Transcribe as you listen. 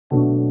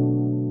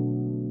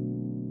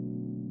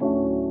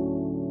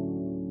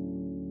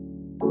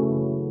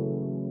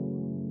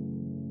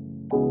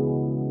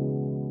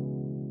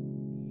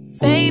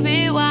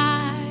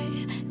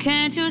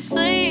Can't you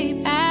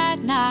sleep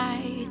at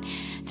night?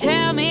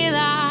 Tell me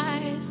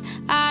lies,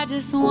 I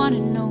just wanna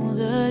know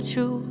the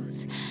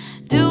truth.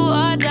 Do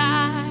or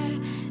die,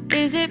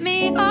 is it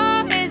me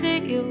or is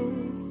it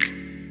you?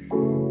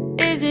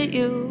 Is it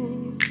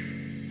you?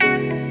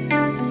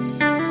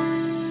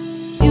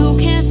 You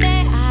can't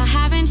say I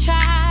haven't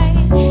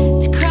tried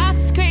to cross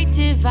this great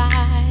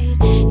divide.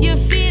 Your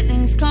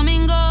feelings come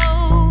and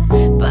go,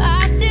 but I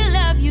still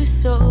love you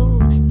so.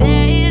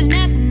 There is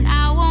nothing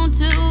I won't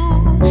do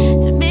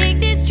to make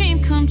this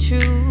dream come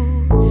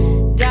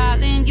true.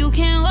 Darling, you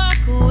can walk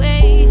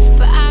away,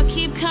 but I'll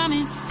keep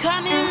coming,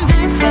 coming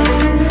back to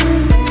you.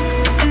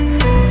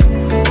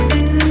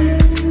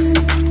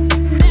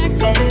 Back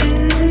to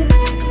you.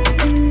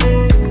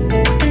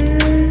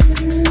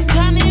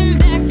 Coming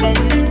back to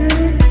you.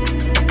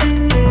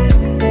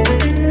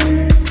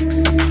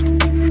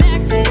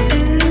 Back to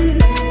you.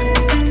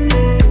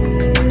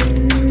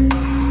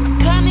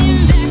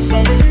 Coming back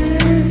to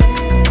you.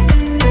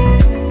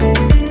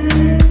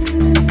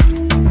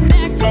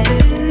 Back to you.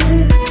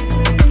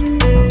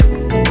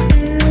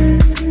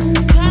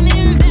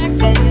 Coming back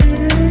to you.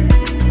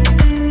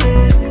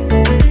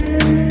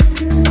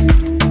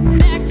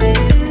 Back to you.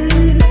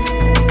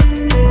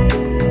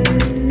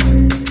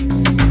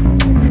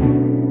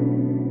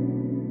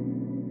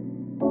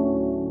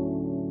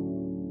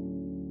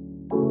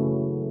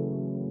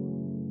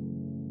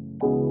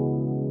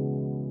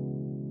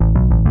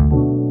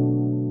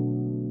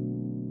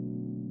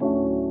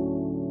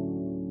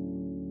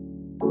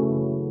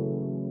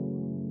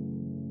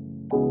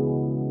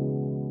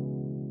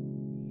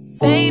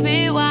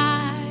 Baby,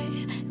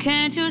 why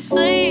can't you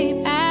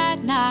sleep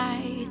at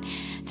night?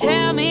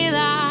 Tell me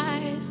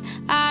lies,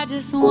 I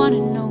just wanna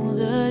know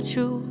the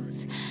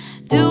truth.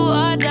 Do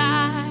or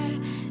die,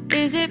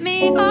 is it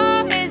me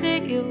or is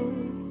it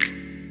you?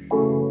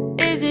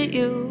 Is it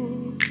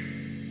you?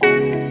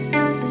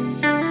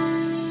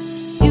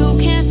 You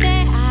can't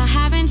say I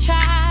haven't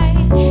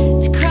tried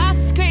to cross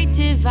this great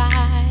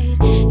divide.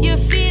 Your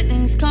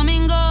feelings come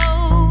and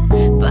go,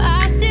 but I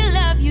still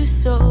love you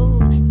so.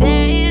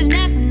 There is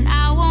nothing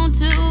I won't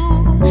do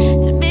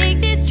to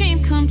make this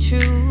dream come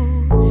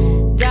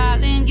true.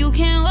 Darling, you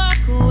can walk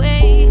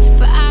away,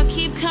 but I'll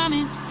keep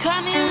coming,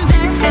 coming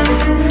back to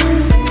you.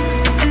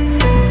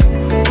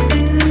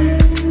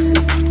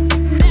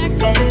 Back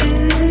to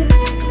you.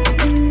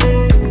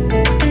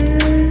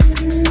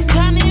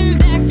 Coming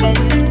back to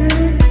you.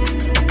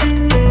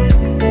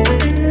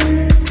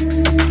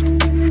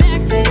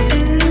 Back to you.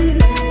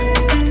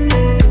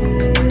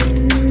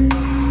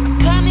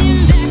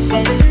 Coming back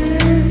to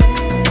you.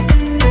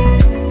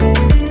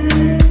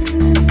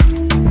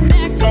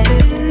 Back to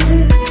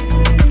you.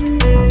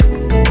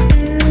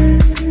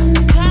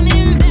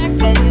 Coming back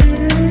to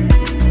you.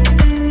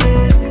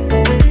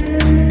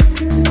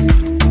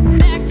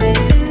 Back to you.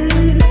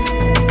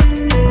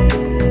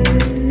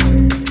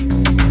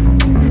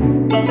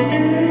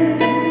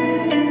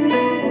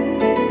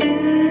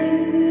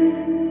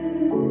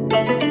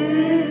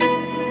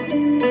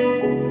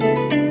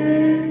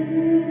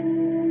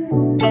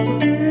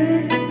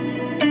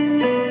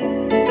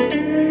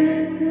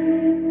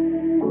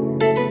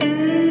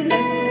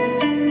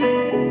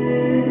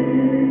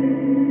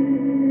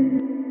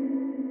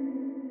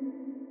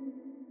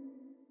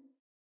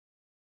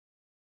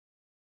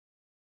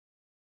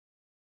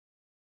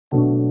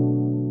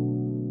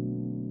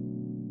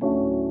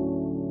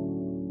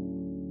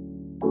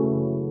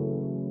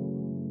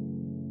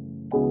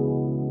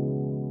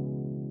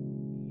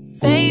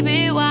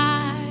 Baby,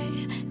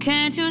 why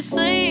can't you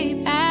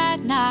sleep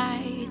at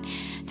night?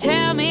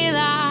 Tell me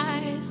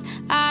lies,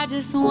 I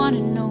just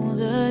wanna know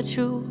the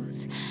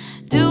truth.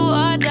 Do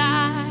or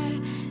die,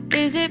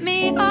 is it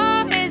me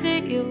or is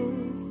it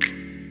you?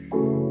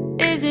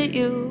 Is it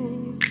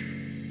you?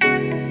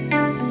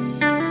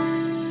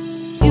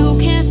 You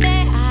can't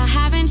say I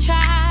haven't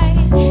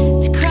tried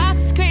to cross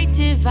this great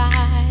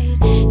divide.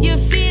 Your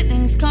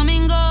feelings come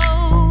and go,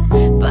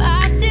 but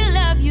I still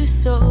love you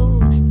so.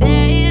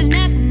 There is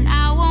nothing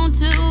I won't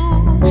do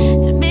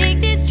to make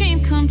this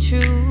dream come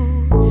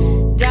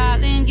true.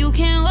 Darling, you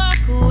can walk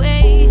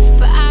away,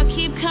 but I'll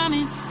keep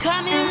coming,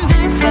 coming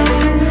back to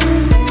you.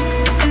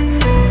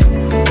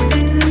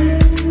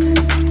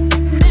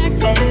 Back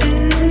to you.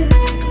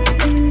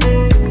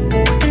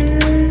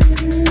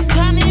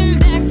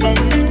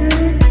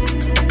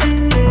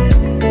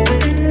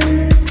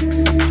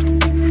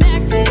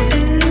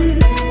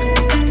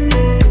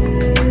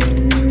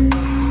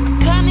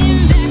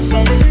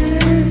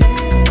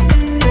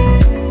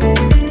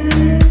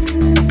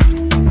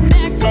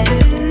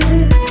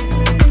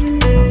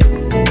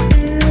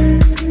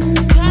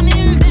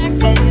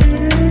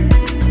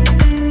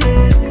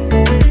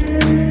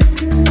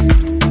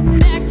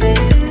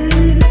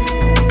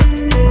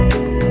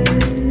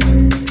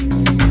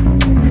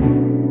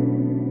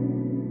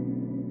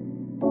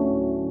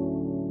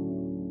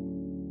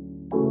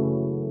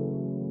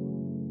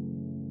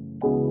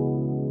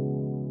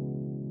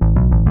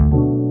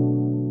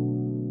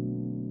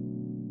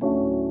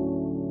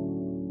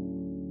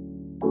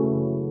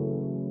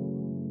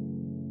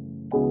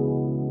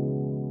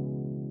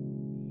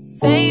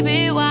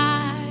 Baby,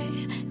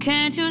 why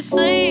can't you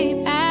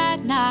sleep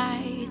at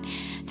night?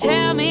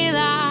 Tell me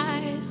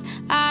lies,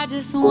 I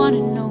just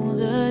wanna know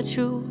the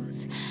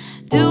truth.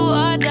 Do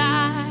or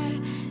die,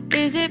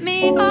 is it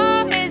me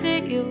or is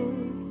it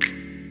you?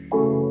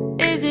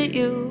 Is it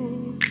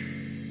you?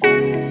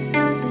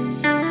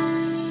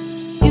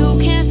 You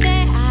can't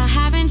say I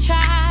haven't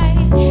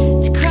tried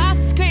to cross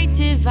this great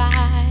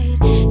divide.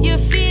 Your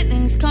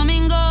feelings come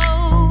and go,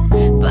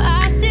 but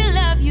I still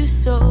love you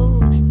so.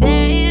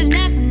 There is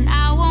nothing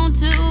I won't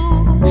do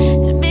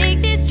to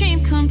make this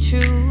dream come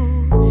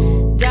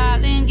true.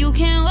 Darling, you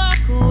can walk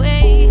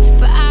away,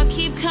 but I'll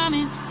keep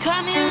coming,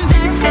 coming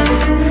back to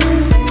you.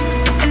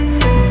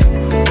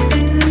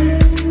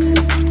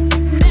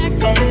 Back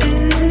to you.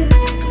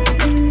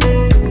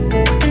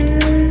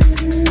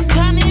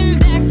 Coming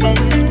back to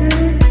you.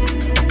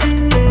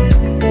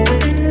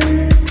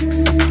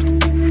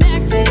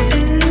 Back to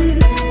you.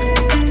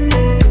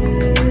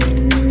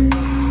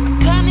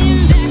 Coming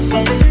back to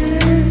you.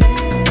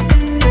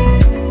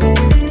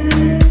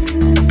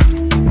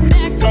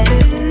 Back to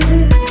you.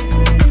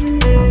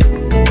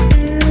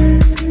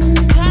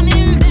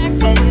 Coming back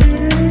to you.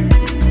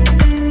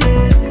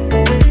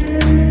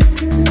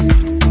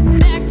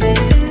 Back to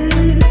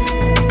you.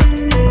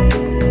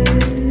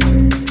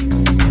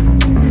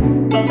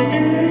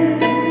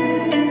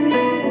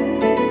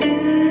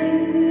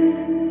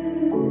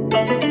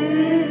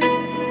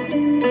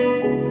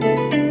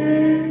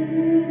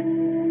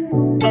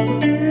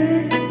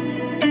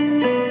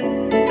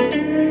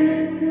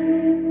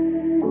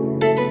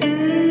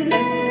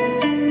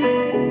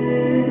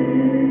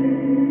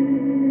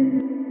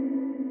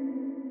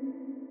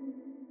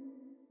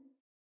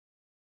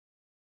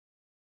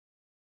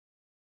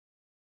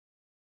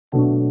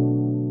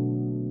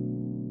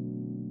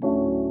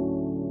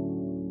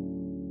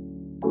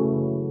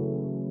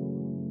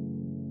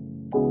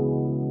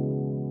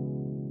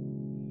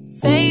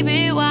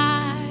 Baby,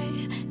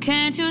 why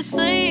can't you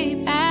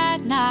sleep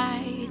at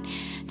night?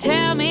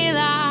 Tell me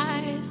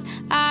lies,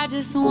 I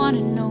just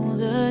wanna know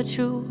the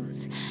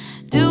truth.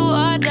 Do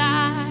or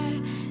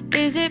die,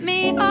 is it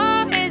me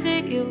or is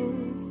it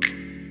you?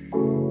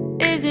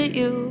 Is it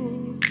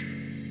you?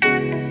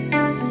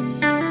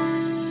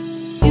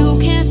 You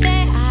can't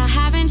say I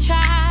haven't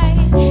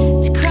tried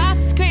to cross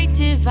this great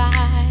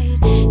divide.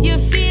 Your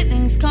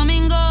feelings come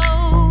and go,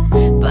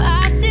 but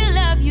I still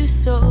love you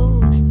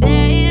so.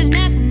 There is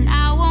nothing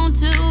I won't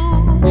do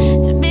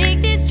to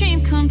make this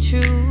dream come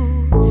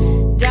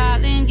true.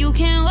 Darling, you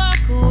can walk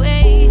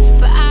away,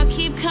 but I'll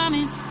keep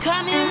coming,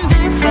 coming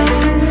back to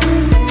you.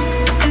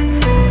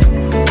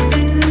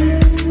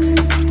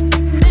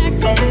 Back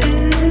to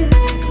you.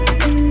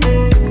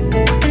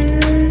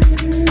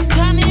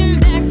 Coming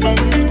back to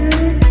you.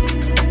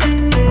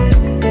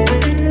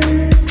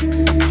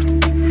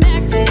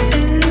 Back to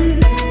you.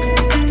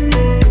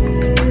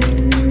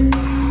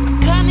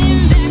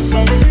 Coming back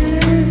to you.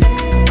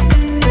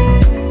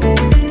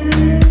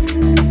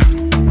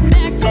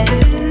 Back to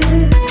you.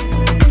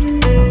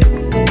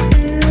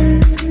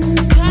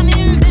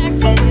 Coming back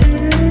to you.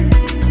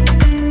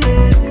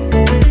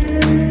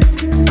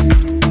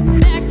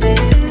 Back to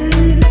you.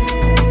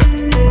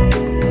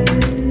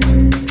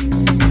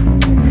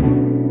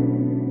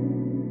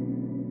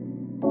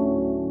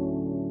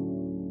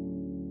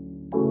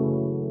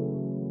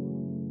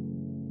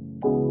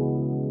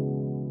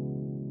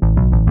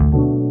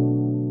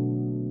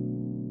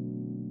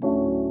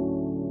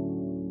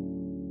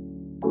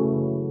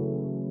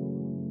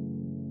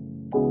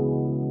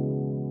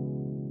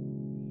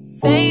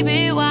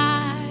 Baby,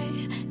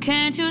 why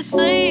can't you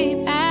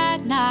sleep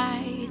at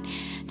night?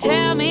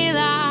 Tell me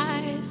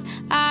lies,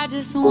 I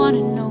just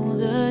wanna know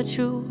the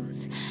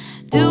truth.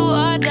 Do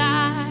or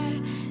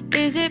die,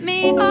 is it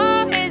me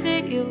or is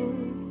it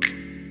you?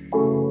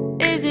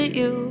 Is it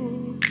you?